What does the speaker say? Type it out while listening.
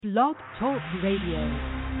Blog Talk Radio.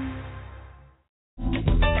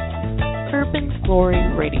 Urban Glory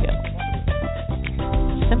Radio.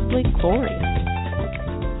 Simply glorious.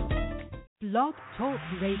 Blog Talk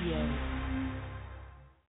Radio.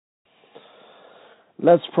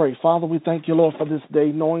 Let's pray. Father, we thank you, Lord, for this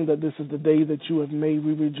day, knowing that this is the day that you have made.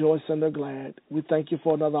 We rejoice and are glad. We thank you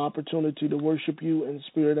for another opportunity to worship you in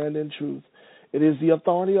spirit and in truth. It is the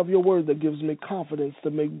authority of your word that gives me confidence to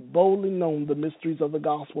make boldly known the mysteries of the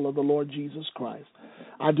gospel of the Lord Jesus Christ.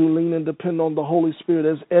 I do lean and depend on the Holy Spirit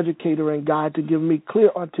as educator and guide to give me clear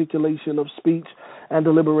articulation of speech and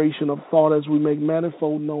deliberation of thought as we make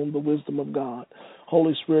manifold known the wisdom of God.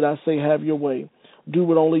 Holy Spirit, I say, have your way. Do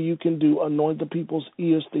what only you can do. Anoint the people's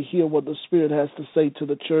ears to hear what the Spirit has to say to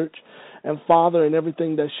the church. And Father, in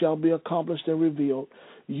everything that shall be accomplished and revealed,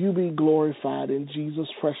 you be glorified in Jesus'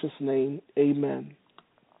 precious name. Amen.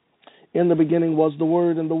 In the beginning was the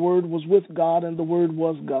Word, and the Word was with God, and the Word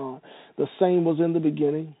was God. The same was in the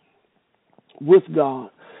beginning with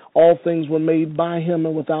God. All things were made by him,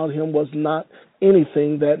 and without him was not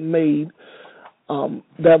anything that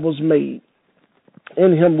was made.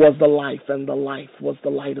 In him was the life, and the life was the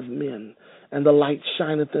light of men. And the light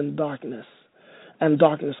shineth in darkness, and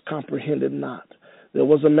darkness comprehended not. There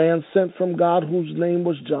was a man sent from God whose name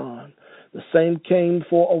was John. The same came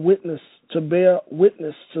for a witness, to bear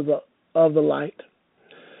witness of the light,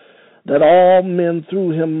 that all men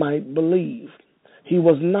through him might believe. He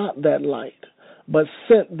was not that light, but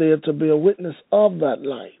sent there to bear witness of that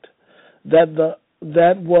light,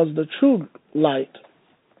 that was the true light,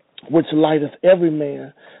 which lighteth every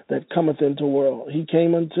man that cometh into the world. He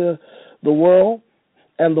came into the world,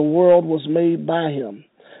 and the world was made by him,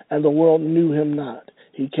 and the world knew him not.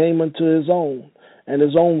 He came unto his own, and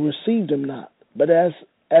his own received him not. But as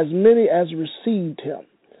many as received him,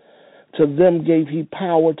 to them gave he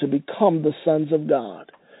power to become the sons of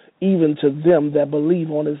God, even to them that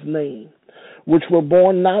believe on his name, which were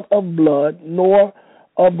born not of blood, nor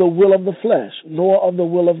of the will of the flesh, nor of the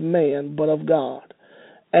will of man, but of God.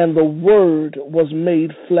 And the Word was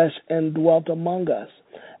made flesh and dwelt among us,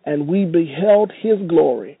 and we beheld his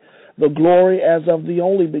glory, the glory as of the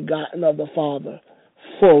only begotten of the Father,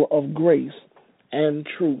 full of grace and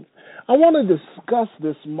truth. I want to discuss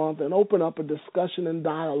this month and open up a discussion and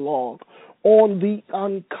dialogue on the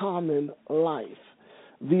uncommon life.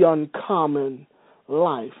 The uncommon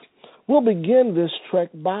life. We'll begin this trek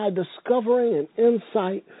by discovering an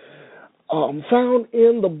insight found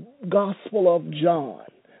in the Gospel of John.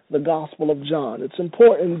 The Gospel of John. It's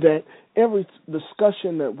important that every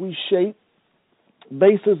discussion that we shape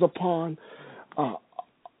bases upon a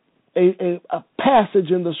passage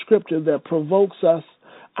in the Scripture that provokes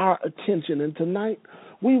our attention. And tonight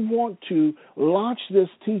we want to launch this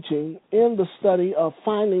teaching in the study of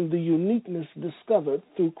finding the uniqueness discovered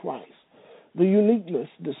through Christ. The uniqueness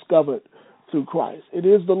discovered through Christ. It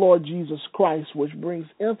is the Lord Jesus Christ which brings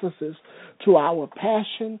emphasis to our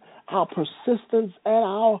passion, our persistence,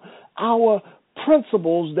 and our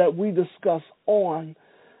principles that we discuss on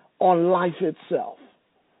life itself.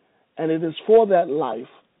 And it is for that life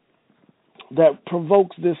that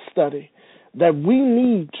provokes this study that we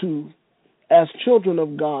need to, as children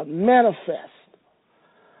of God, manifest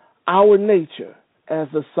our nature as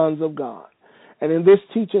the sons of God. And in this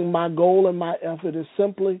teaching, my goal and my effort is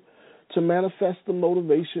simply to manifest the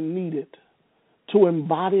motivation needed to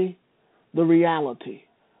embody the reality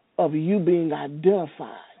of you being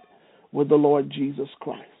identified with the Lord Jesus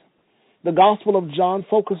Christ. The Gospel of John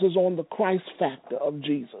focuses on the Christ factor of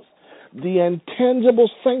Jesus, the intangible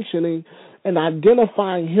sanctioning and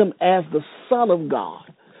identifying him as the Son of God,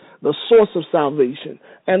 the source of salvation,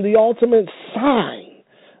 and the ultimate sign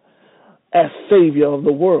as Savior of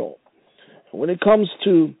the world. When it comes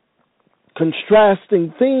to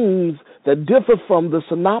contrasting themes that differ from the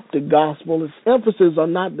synoptic gospel, its emphasis are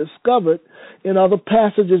not discovered in other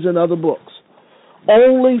passages in other books. It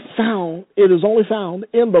is only found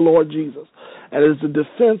in the Lord Jesus. And it is the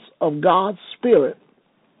defense of God's Spirit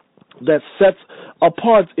that sets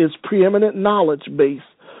apart its preeminent knowledge base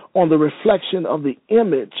on the reflection of the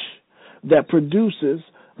image that produces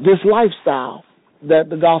this lifestyle that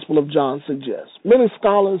the Gospel of John suggests. Many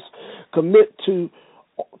scholars commit to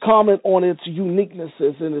comment on its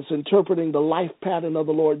uniquenesses in its interpreting the life pattern of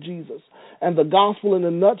the Lord Jesus. And the gospel in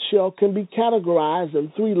a nutshell can be categorized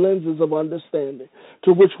in three lenses of understanding,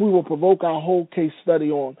 to which we will provoke our whole case study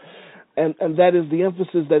on. And that is the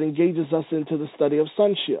emphasis that engages us into the study of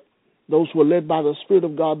sonship. Those who are led by the Spirit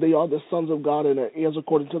of God, they are the sons of God and are heirs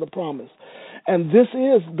according to the promise. And this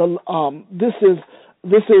is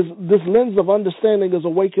this lens of understanding is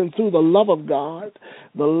awakened through the love of God,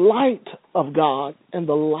 the light of God, and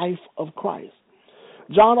the life of Christ.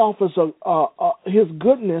 John offers his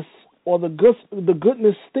goodness, or the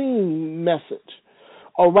goodness theme message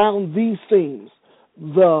around these themes: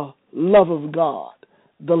 the love of God,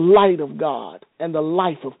 the light of God, and the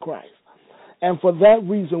life of Christ. And for that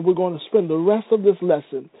reason, we're going to spend the rest of this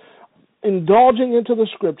lesson indulging into the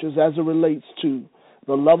scriptures as it relates to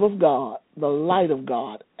the love of God, the light of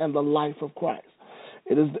God, and the life of Christ.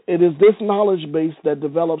 It is this knowledge base that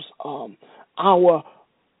develops our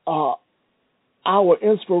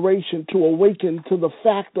inspiration to awaken to the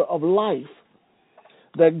factor of life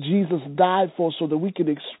that Jesus died for, so that we could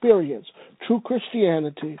experience true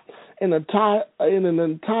Christianity in an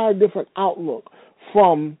entire different outlook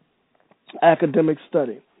from academic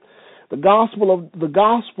study. The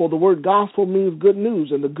word gospel means good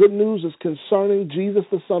news, and the good news is concerning Jesus,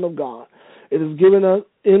 the Son of God. It is given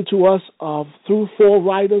into us through four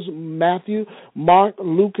writers: Matthew, Mark,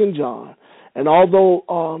 Luke, and John. And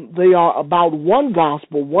although they are about one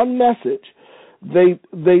gospel, one message, they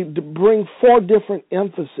bring four different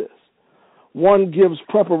emphases. One gives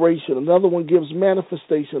preparation, another one gives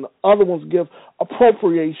manifestation, other ones give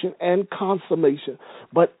appropriation and consummation.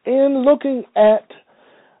 But in looking at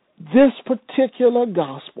this particular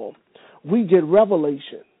gospel, we get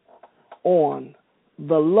revelation on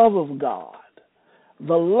the love of God,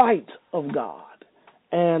 the light of God,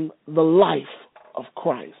 and the life of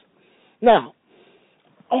Christ. Now,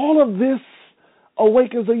 all of this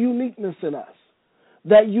awakens a uniqueness in us.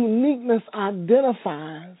 That uniqueness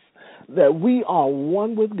identifies that we are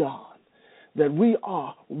one with God, that we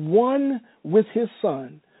are one with His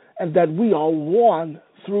Son, and that we are one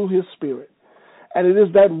through His Spirit. And it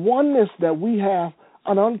is that oneness that we have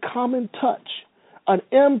an uncommon touch, an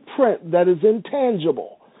imprint that is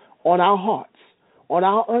intangible on our hearts, on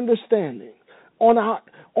our understanding, on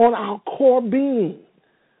our core being,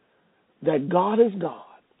 that God is God.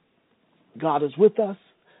 God is with us.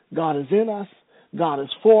 God is in us. God is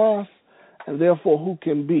for us. And therefore, who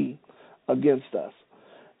can be against us?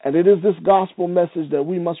 And it is this gospel message that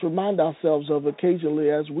we must remind ourselves of occasionally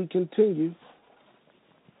as we continue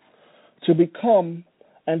to become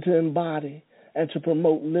and to embody and to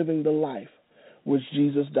promote living the life which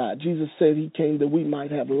Jesus died. Jesus said He came that we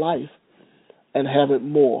might have life and have it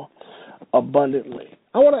more abundantly.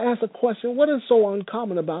 I want to ask a question. What is so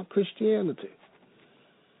uncommon about Christianity?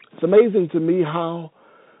 It's amazing to me how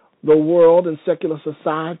the world and secular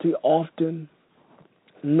society often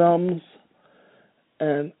numbs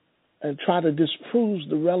and try to disprove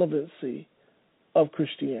the relevancy of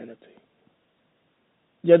Christianity.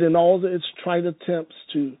 Yet in all its trite attempts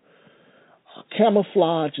to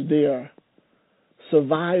camouflage their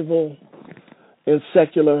survival in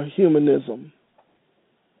secular humanism,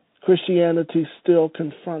 Christianity still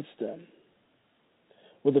confronts them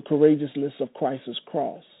with the courageousness of Christ's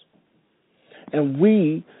cross. And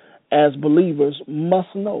we, as believers,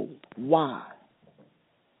 must know why.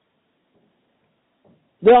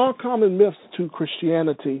 There are common myths to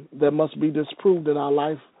Christianity that must be disproved in our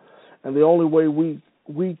life, and the only way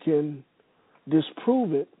we can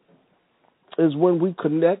disprove it is when we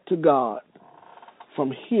connect to God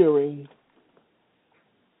from hearing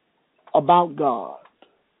about God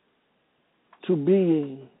to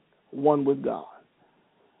being one with God.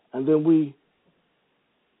 And then we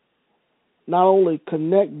not only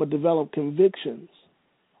connect but develop convictions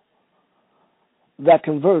that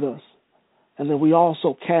convert us, and then we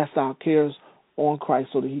also cast our cares on Christ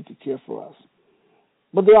so that He could care for us.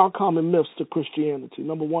 But there are common myths to Christianity.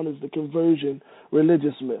 Number one is the conversion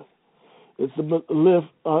religious myth. It is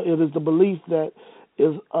the belief that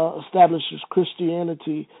establishes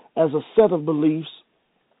Christianity as a set of beliefs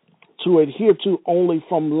to adhere to only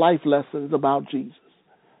from life lessons about Jesus.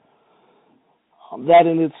 That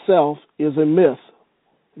in itself is a myth.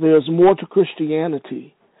 There's more to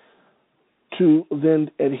Christianity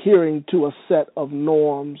than adhering to a set of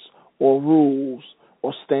norms or rules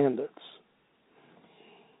or standards.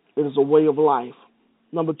 It is a way of life.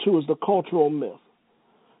 Number two is the cultural myth,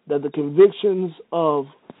 that the convictions of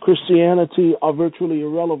Christianity are virtually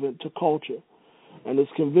irrelevant to culture, and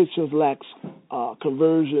its convictions lack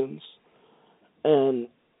conversions, and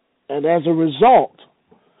as a result,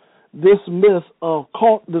 this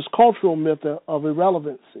cultural myth of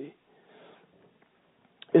irrelevancy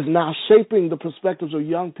is now shaping the perspectives of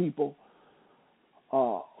young people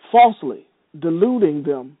falsely, deluding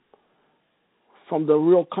them from the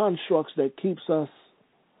real constructs that keeps us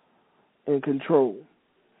in control.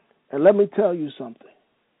 And let me tell you something.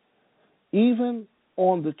 Even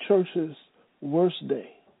on the church's worst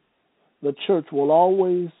day, the church will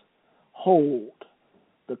always hold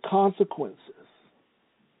the consequences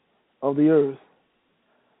of the earth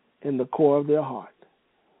in the core of their heart.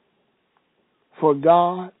 For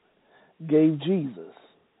God gave Jesus,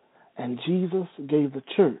 and Jesus gave the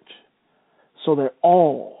church so that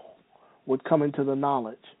all would come into the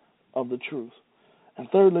knowledge of the truth. And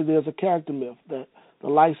thirdly, there's a character myth that the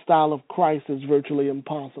lifestyle of Christ is virtually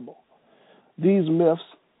impossible. These myths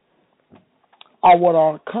are what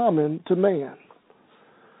are common to man.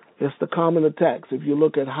 It's the common attacks. If you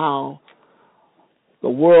look at how the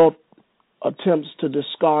world attempts to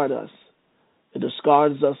discard us, it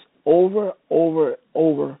discards us over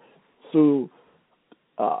through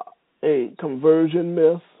a conversion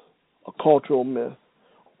myth, a cultural myth,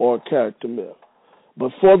 or a character myth.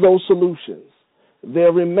 But for those solutions,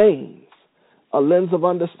 there remains a lens of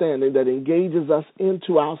understanding that engages us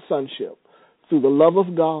into our sonship through the love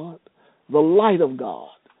of God, the light of God,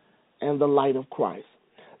 and the light of Christ.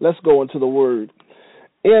 Let's go into the Word.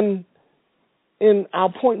 In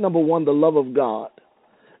our point number 1, the love of God,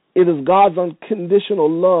 it is God's unconditional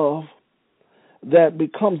love that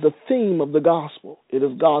becomes the theme of the gospel. It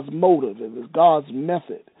is God's motive. It is God's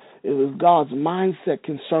method. It is God's mindset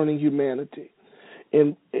concerning humanity.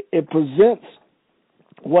 And it presents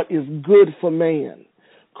what is good for man.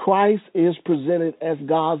 Christ is presented as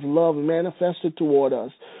God's love manifested toward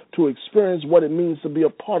us to experience what it means to be a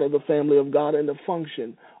part of the family of God and to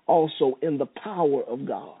function also in the power of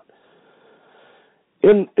God.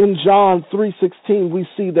 In John 3:16, we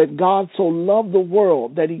see that God so loved the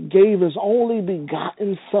world that he gave his only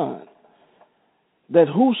begotten Son, that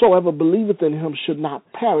whosoever believeth in him should not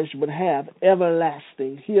perish but have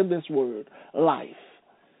everlasting, hear this word, life.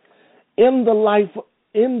 In the life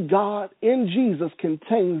in God, in Jesus,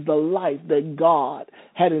 contains the life that God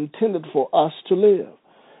had intended for us to live.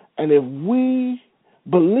 And if we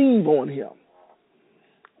believe on him,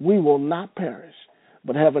 we will not perish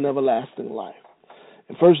but have an everlasting life.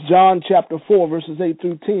 In 1 John chapter 4, verses 8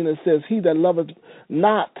 through 10, it says, he that loveth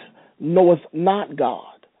not knoweth not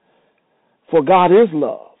God, for God is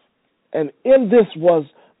love. And in this was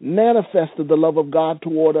manifested the love of God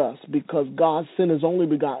toward us, because God sent his only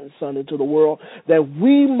begotten Son into the world that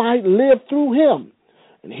we might live through him.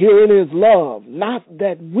 And herein is love, not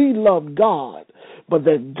that we loved God, but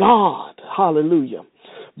that God, hallelujah,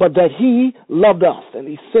 but that he loved us and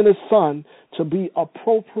he sent his Son to be an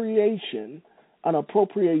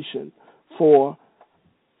appropriation for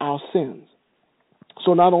our sins.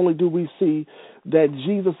 So not only do we see that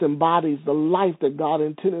Jesus embodies the life that God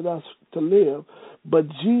intended us to live, but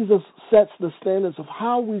Jesus sets the standards of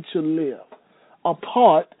how we should live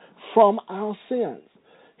apart from our sins.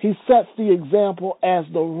 He sets the example as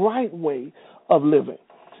the right way of living.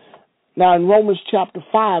 Now in Romans chapter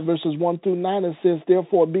 5, verses 1 through 9, it says,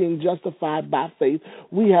 therefore, being justified by faith,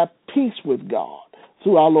 we have peace with God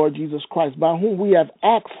through our Lord Jesus Christ, by whom we have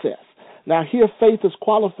access. Now here faith is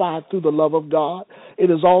qualified through the love of God. It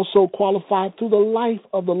is also qualified through the life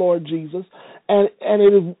of the Lord Jesus. And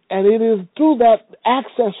it is through that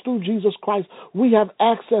access through Jesus Christ, we have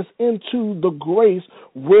access into the grace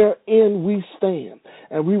wherein we stand.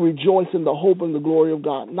 And we rejoice in the hope and the glory of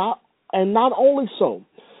God. Not only so,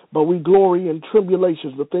 but we glory in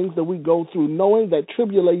tribulations, the things that we go through, knowing that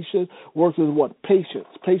tribulation works with what? Patience.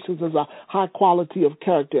 Patience is a high quality of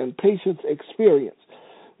character, and patience experience.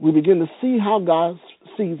 We begin to see how God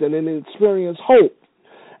sees and then experience hope.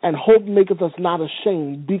 And hope maketh us not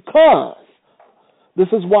ashamed, because this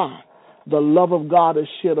is why the love of God is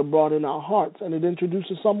shed abroad in our hearts, and it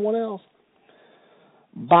introduces someone else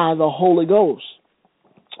by the Holy Ghost,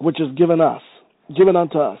 which is given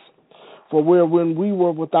unto us. For where when we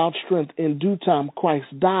were without strength, in due time Christ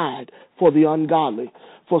died for the ungodly.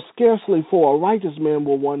 For scarcely for a righteous man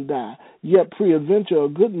will one die, yet peradventure a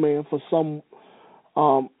good man for some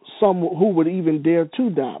who would even dare to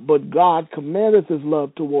die. But God commandeth his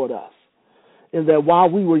love toward us, in that while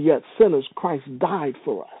we were yet sinners, Christ died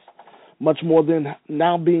for us. Much more than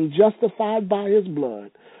now, being justified by his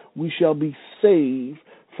blood, we shall be saved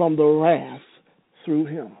from the wrath through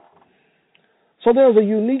him. So there's a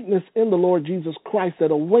uniqueness in the Lord Jesus Christ that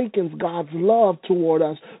awakens God's love toward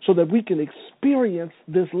us so that we can experience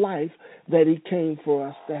this life that he came for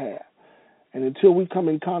us to have. And until we come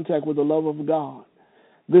in contact with the love of God,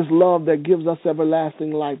 this love that gives us everlasting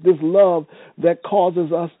life, this love that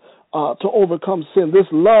causes us to overcome sin, this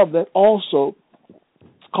love that also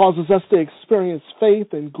causes us to experience faith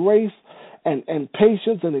and grace and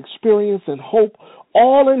patience and experience and hope,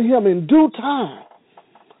 all in him in due time.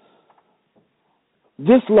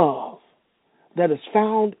 This love that is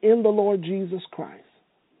found in the Lord Jesus Christ,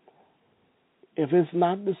 if it's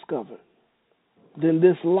not discovered, then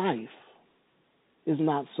this life is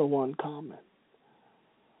not so uncommon.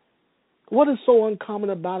 What is so uncommon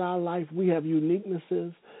about our life? We have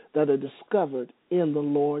uniquenesses that are discovered in the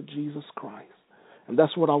Lord Jesus Christ. And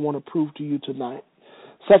that's what I want to prove to you tonight.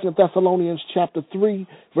 2 Thessalonians chapter 3,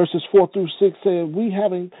 verses 4 through 6 says, we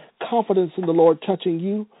having confidence in the Lord touching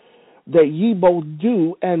you, that ye both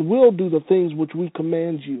do and will do the things which we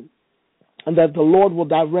command you, and that the Lord will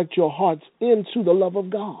direct your hearts into the love of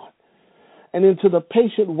God and into the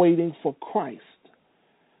patient waiting for Christ.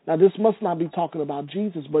 Now, this must not be talking about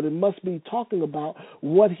Jesus, but it must be talking about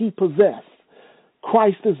what he possessed.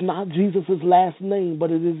 Christ is not Jesus' last name,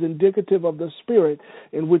 but it is indicative of the spirit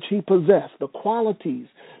in which he possessed, the qualities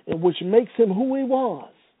in which makes him who he was.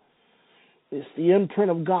 It's the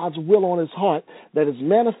imprint of God's will on his heart that is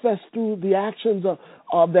manifest through the actions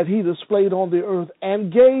that he displayed on the earth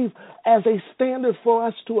and gave as a standard for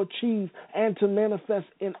us to achieve and to manifest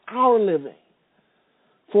in our living.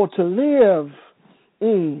 For to live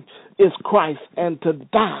is Christ, and to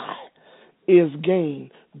die is gain.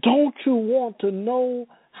 Don't you want to know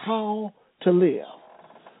how to live?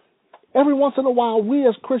 Every once in a while, we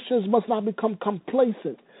as Christians must not become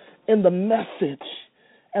complacent in the message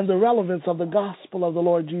and the relevance of the gospel of the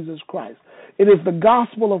Lord Jesus Christ. It is the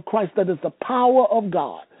gospel of Christ that is the power of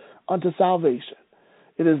God unto salvation.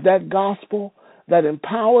 It is that gospel that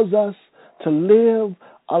empowers us to live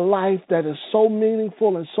a life that is so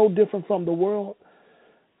meaningful and so different from the world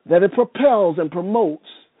that it propels and promotes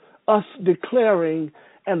us declaring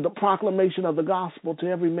and the proclamation of the gospel to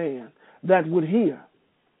every man that would hear.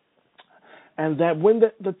 And that when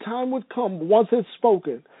the time would come, once it's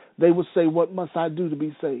spoken, they would say, what must I do to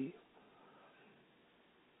be saved?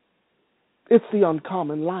 It's the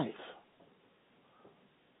uncommon life.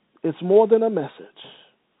 It's more than a message.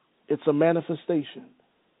 It's a manifestation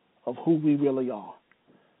of who we really are.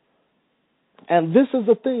 And this is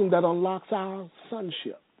the thing that unlocks our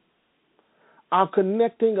sonship, our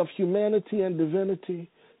connecting of humanity and divinity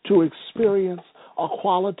to experience a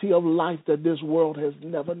quality of life that this world has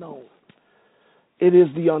never known. It is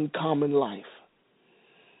the uncommon life.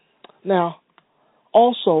 Now,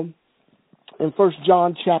 also in 1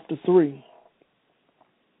 John chapter 3,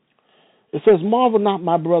 it says, marvel not,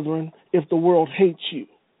 my brethren, if the world hates you.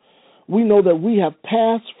 We know that we have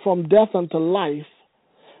passed from death unto life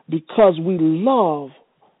because we love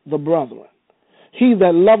the brethren. He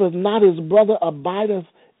that loveth not his brother abideth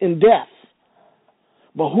in death.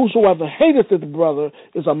 But whosoever hateth his brother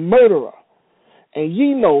is a murderer. And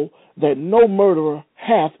ye know that no murderer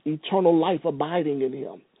hath eternal life abiding in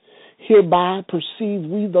him. Hereby perceive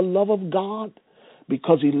we the love of God,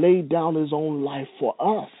 because he laid down his own life for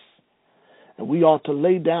us. And we ought to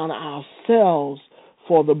lay down ourselves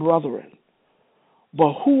for the brethren.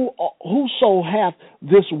 But whoso hath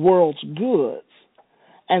this world's goods,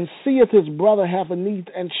 and seeth his brother have a need,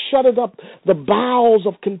 and shutteth up the bowels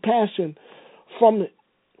of compassion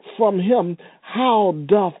from him, how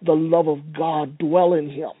doth the love of God dwell in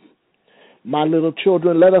him? My little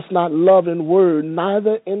children, let us not love in word,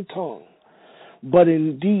 neither in tongue, but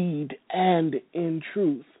in deed and in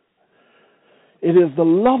truth. It is the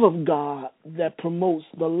love of God that promotes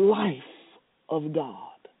the life of God.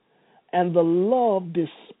 And the love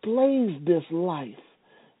displays this life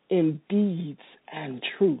in deeds and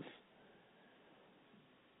truth.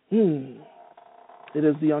 It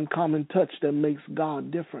is the uncommon touch that makes God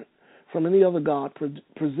different from any other God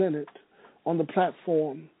presented on the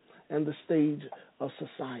platform and the stage of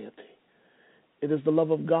society. It is the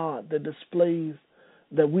love of God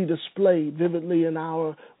that we display vividly in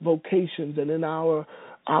our vocations and in our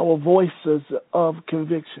voices of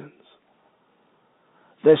convictions,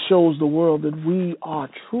 that shows the world that we are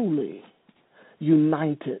truly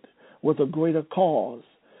united with a greater cause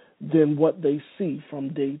than what they see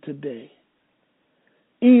from day to day.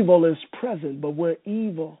 Evil is present, but where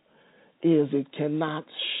evil is, it cannot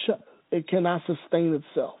sustain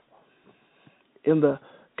itself in the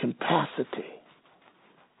capacity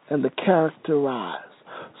and the characterized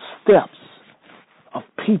steps of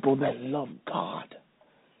people that love God.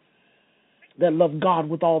 That love God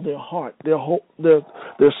with all their heart, their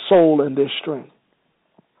soul, and their strength.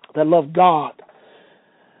 That love God,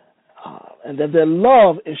 and that their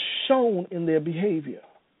love is shown in their behavior.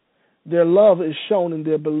 Their love is shown in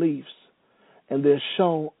their beliefs, and they're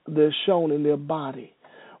shown in their body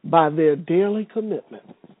by their daily commitment.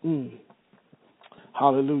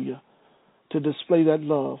 Hallelujah. To display that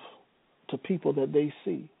love to people that they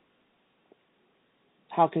see.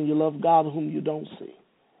 How can you love God whom you don't see,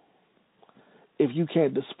 if you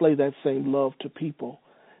can't display that same love to people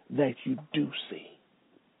that you do see?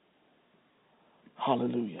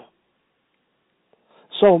 Hallelujah.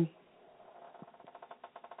 So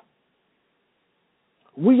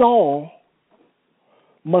we all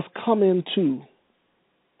must come into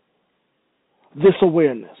this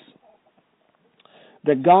awareness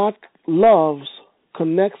that God loves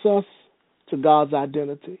connects us to God's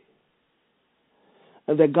identity,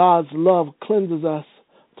 and that God's love cleanses us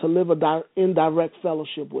to live in direct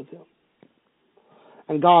fellowship with Him.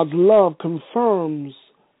 And God's love confirms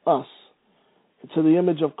us to the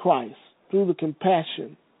image of Christ through the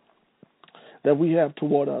compassion that we have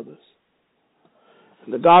toward others.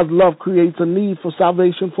 And that God's love creates a need for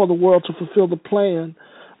salvation for the world to fulfill the plan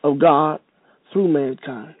of God through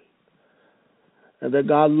mankind. And that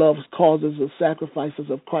God's love causes the sacrifices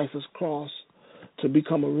of Christ's cross to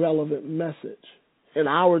become a relevant message in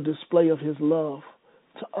our display of His love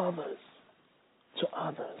to others. To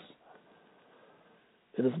others.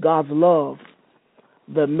 It is God's love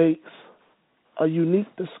that makes a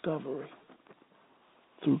unique discovery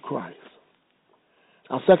through Christ.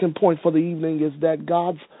 Our second point for the evening is that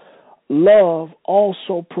God's love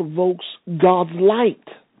also provokes God's light.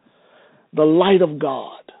 The light of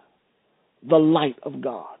God. The light of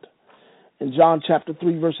God. In John chapter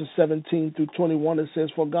 3, verses 17 through 21, it says,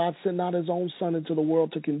 "For God sent not His own Son into the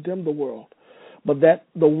world to condemn the world, but that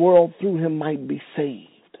the world through Him might be saved.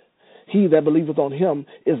 He that believeth on Him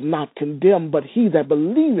is not condemned, but he that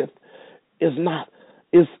believeth is not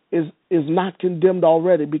condemned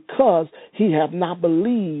already, because he hath not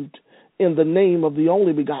believed in the name of the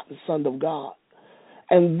only begotten Son of God.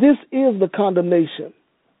 And this is the condemnation,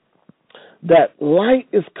 that light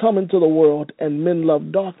is come into the world, and men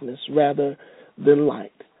love darkness rather than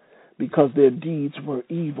light, because their deeds were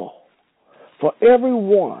evil. For every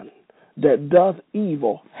one that doth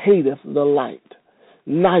evil hateth the light,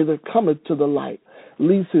 neither cometh to the light,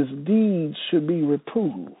 lest his deeds should be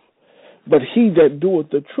reproved. But he that doeth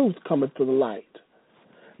the truth cometh to the light,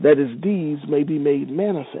 that his deeds may be made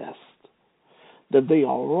manifest, that they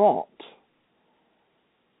are wrought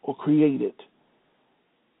or created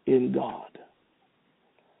in God."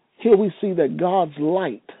 Here we see that God's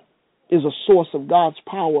light is a source of God's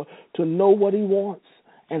power to know what He wants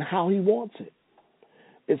and how He wants it.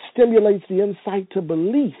 It stimulates the insight to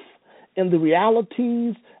belief in the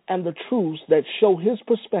realities and the truths that show His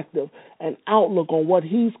perspective and outlook on what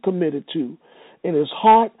He's committed to in His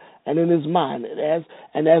heart and in His mind.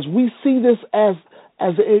 And as we see this as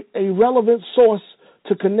a relevant source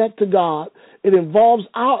to connect to God, it involves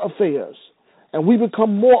our affairs. And we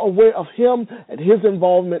become more aware of Him and His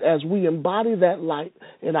involvement as we embody that light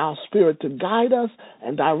in our spirit to guide us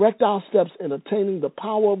and direct our steps in attaining the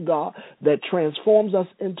power of God that transforms us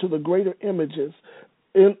into the greater images,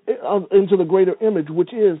 into the greater image,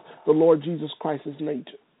 which is the Lord Jesus Christ's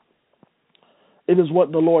nature. It is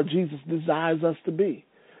what the Lord Jesus desires us to be.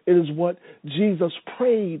 It is what Jesus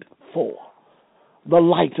prayed for, the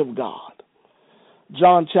light of God.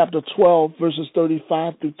 John chapter 12, verses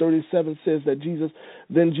 35 through 37 says that Jesus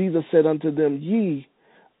said unto them,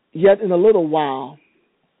 Yet in a little while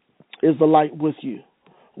is the light with you.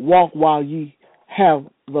 Walk while ye have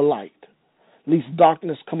the light, lest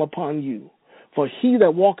darkness come upon you. For he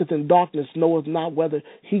that walketh in darkness knoweth not whither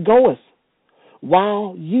he goeth.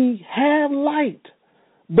 While ye have light,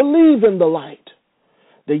 believe in the light,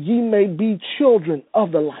 that ye may be children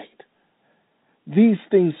of the light. These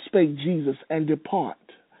things spake Jesus, and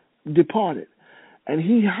departed, and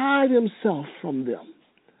he hid himself from them.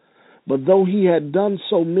 But though he had done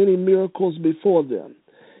so many miracles before them,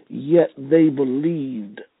 yet they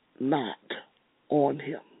believed not on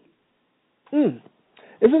him. Isn't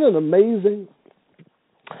it amazing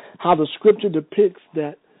how the scripture depicts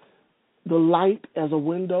that the light as a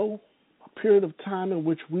window, a period of time in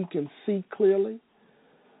which we can see clearly?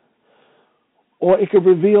 Or it could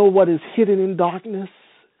reveal what is hidden in darkness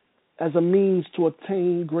as a means to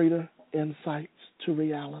attain greater insights to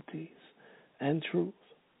realities and truth.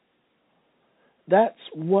 That's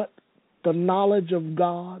what the knowledge of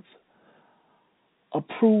God's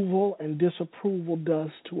approval and disapproval does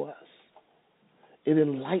to us. It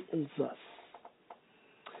enlightens us.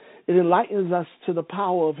 It enlightens us to the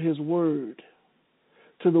power of His Word,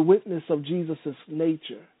 to the witness of Jesus'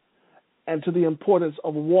 nature, and to the importance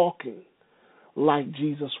of walking like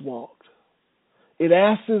Jesus walked. It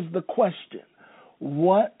asks the question,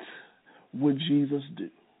 what would Jesus do?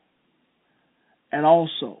 And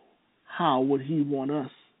also, how would He want us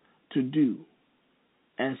to do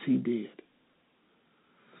as He did?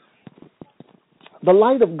 The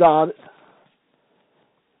light of God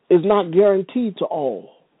is not guaranteed to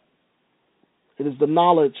all. It is the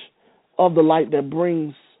knowledge of the light that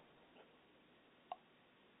brings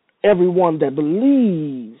everyone that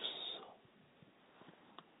believes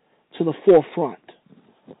to the forefront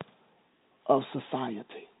of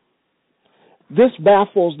society. This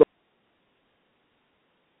baffles the